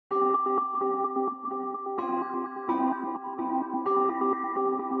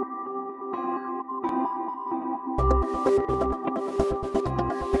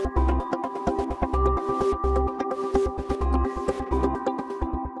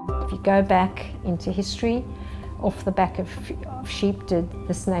If you go back into history, off the back of sheep did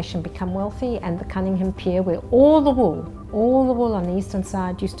this nation become wealthy, and the Cunningham Pier, where all the wool on the eastern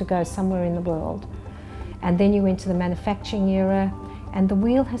side used to go somewhere in the world. And then you went to the manufacturing era, and the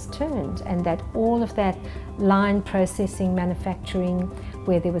wheel has turned, and that all of that line processing, manufacturing,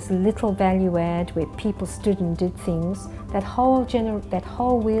 where there was little value add, where people stood and did things, that whole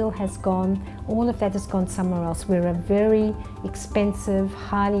wheel has gone, all of that has gone somewhere else. We're a very expensive,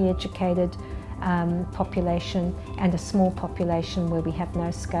 highly educated population, and a small population where we have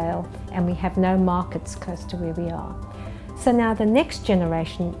no scale and we have no markets close to where we are. So now the next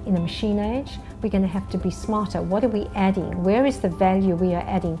generation in a machine age, we're going to have to be smarter. What are we adding? Where is the value we are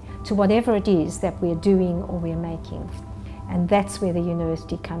adding to whatever it is that we're doing or we're making? And that's where the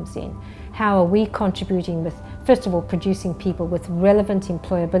university comes in. How are we contributing with, first of all, producing people with relevant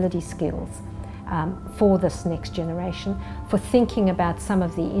employability skills for this next generation, for thinking about some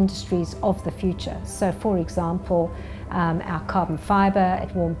of the industries of the future. So for example, our carbon fibre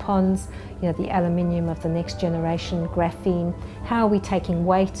at Warm Ponds, the aluminium of the next generation, graphene. How are we taking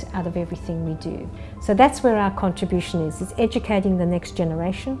weight out of everything we do? So that's where our contribution is educating the next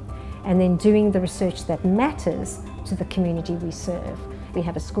generation and then doing the research that matters to the community we serve. We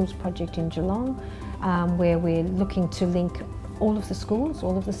have a schools project in Geelong where we're looking to link all of the schools,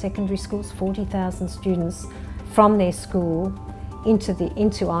 all of the secondary schools, 40,000 students from their school into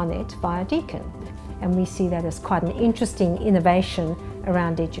AARNet via Deakin. And we see that as quite an interesting innovation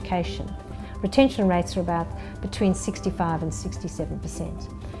around education. Retention rates are about between 65 and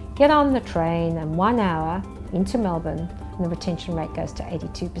 67%. Get on the train and 1 hour into Melbourne and the retention rate goes to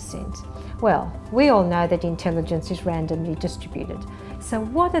 82%. Well, we all know that intelligence is randomly distributed. So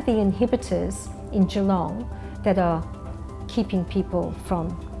what are the inhibitors in Geelong that are keeping people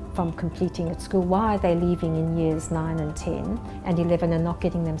from completing at school? Why are they leaving in years 9 and 10 and 11 and not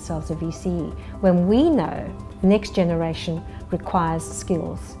getting themselves a VCE? When we know the next generation requires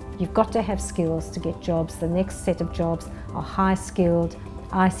skills. You've got to have skills to get jobs. The next set of jobs are high skilled,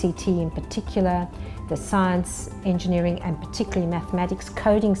 ICT in particular, the science, engineering and particularly mathematics,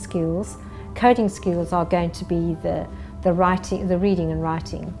 coding skills. Coding skills are going to be the reading and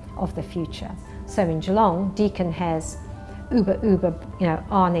writing of the future. So in Geelong, Deakin has uber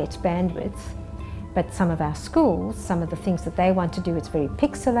AARNet bandwidth, but some of our schools, some of the things that they want to do, it's very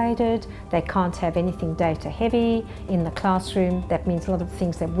pixelated. They can't have anything data heavy in the classroom. That means a lot of the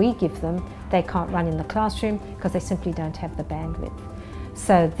things that we give them, they can't run in the classroom because they simply don't have the bandwidth.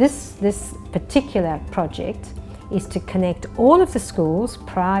 So this particular project is to connect all of the schools,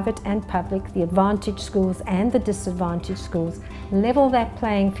 private and public, the advantaged schools and the disadvantaged schools, level that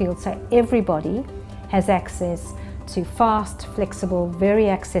playing field so everybody has access to fast, flexible, very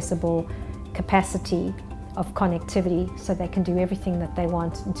accessible capacity of connectivity so they can do everything that they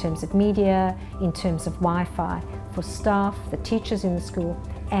want in terms of media, in terms of Wi-Fi for staff, the teachers in the school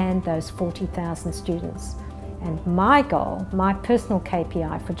and those 40,000 students. And my goal, my personal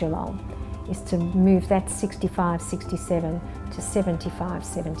KPI for Geelong is to move that 65, 67 to 75,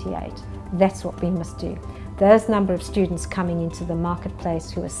 78. That's what we must do. Those number of students coming into the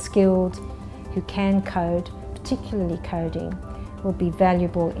marketplace who are skilled, who can code, particularly coding, will be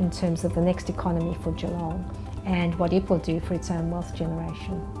valuable in terms of the next economy for Geelong and what it will do for its own wealth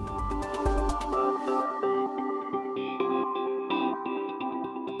generation.